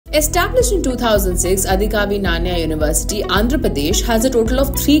Established in 2006, Adikavi Nannaya University, Andhra Pradesh has a total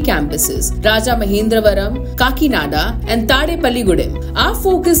of 3 campuses: Rajamahendravaram, Kakinada and Tadepalligudem. Our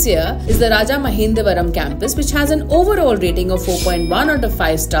focus here is the Rajamahendravaram campus, which has an overall rating of 4.1 out of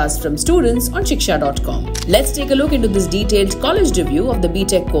 5 stars from students on shiksha.com. Let's take a look into this detailed college review of the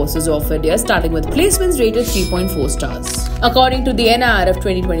BTech courses offered here, starting with placements rated 3.4 stars. According to the NIRF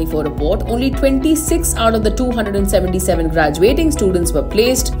 2024 report, only 26 out of the 277 graduating students were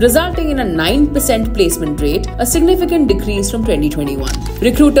placed, resulting in a 9% placement rate, a significant decrease from 2021.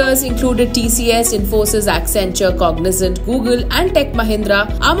 Recruiters included TCS, Infosys, Accenture, Cognizant, Google and Tech Mahindra,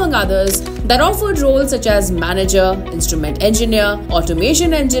 among others, that offered roles such as manager, instrument engineer,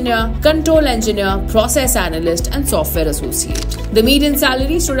 automation engineer, control engineer, process analyst and software associate. The median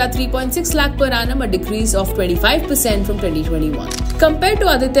salary stood at 3.6 lakh per annum, a decrease of 25% from 2021. Compared to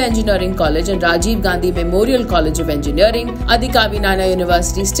Aditya Engineering College and Rajiv Gandhi Memorial College of Engineering, Adikavi Nannaya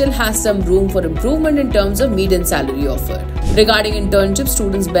University still has some room for improvement in terms of median salary offered. Regarding internships,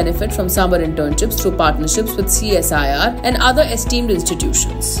 students benefit from summer internships through partnerships with CSIR and other esteemed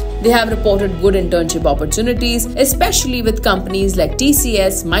institutions. They have reported good internship opportunities, especially with companies like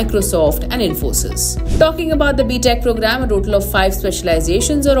TCS, Microsoft and Infosys. Talking about the BTech program, a total of 5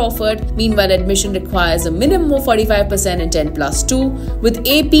 specializations are offered. Meanwhile, admission requires a minimum of 45% in 10+2, with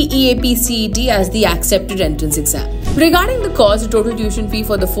AP, EAP, CET as the accepted entrance exam. Regarding the cost, the total tuition fee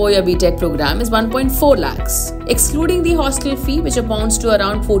for the 4-year BTech program is 1.4 lakhs, excluding the hostel fee, which amounts to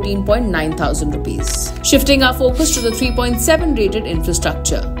around 14.9 thousand rupees. Shifting our focus to the 3.7 rated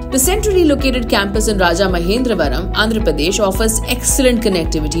infrastructure. The centrally located campus in Rajamahendravaram, Andhra Pradesh offers excellent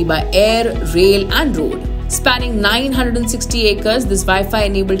connectivity by air, rail and road. Spanning 960 acres, this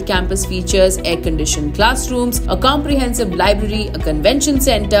Wi-Fi-enabled campus features air-conditioned classrooms, a comprehensive library, a convention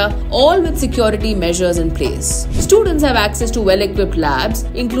center, all with security measures in place. Students have access to well-equipped labs,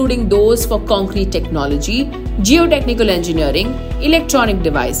 including those for concrete technology, geotechnical engineering, electronic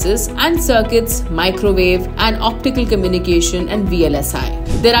devices and circuits, microwave and optical communication and VLSI.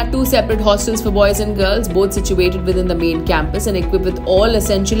 There are 2 separate hostels for boys and girls, both situated within the main campus and equipped with all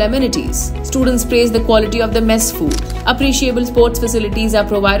essential amenities. Students praise the quality of the mess food. Appreciable sports facilities are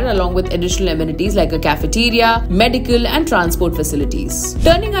provided along with additional amenities like a cafeteria, medical and transport facilities.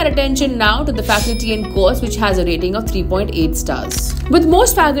 Turning our attention now to the faculty and course, which has a rating of 3.8 stars. With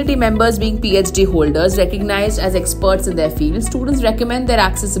most faculty members being PhD holders recognized as experts in their field, students recommend their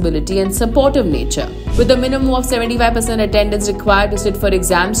accessibility and supportive nature. With a minimum of 75% attendance required to sit for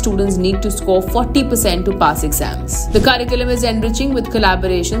exams, students need to score 40% to pass exams. The curriculum is enriching with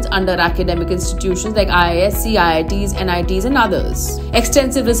collaborations under academic institutions like IISc, IITs, NITs and others.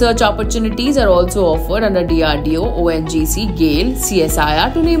 Extensive research opportunities are also offered under DRDO, ONGC, GAIL,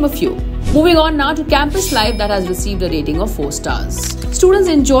 CSIR to name a few. Moving on now to campus life that has received a rating of 4 stars. Students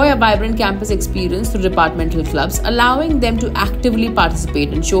enjoy a vibrant campus experience through departmental clubs, allowing them to actively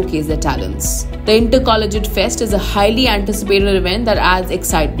participate and showcase their talents. The Intercollegiate Fest is a highly anticipated event that adds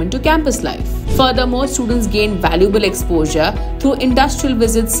excitement to campus life. Furthermore, students gain valuable exposure through industrial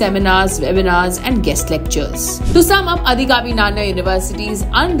visits, seminars, webinars and guest lectures. To sum up, Adikavi Nannaya University is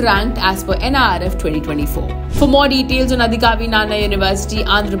unranked as per NIRF 2024. For more details on Adikavi Nannaya University,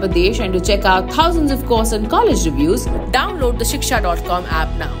 Andhra Pradesh, and to check out thousands of course and college reviews, download the shiksha.com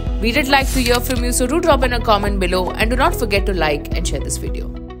app now. We'd like to hear from you, so do drop in a comment below and do not forget to like and share this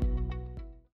video.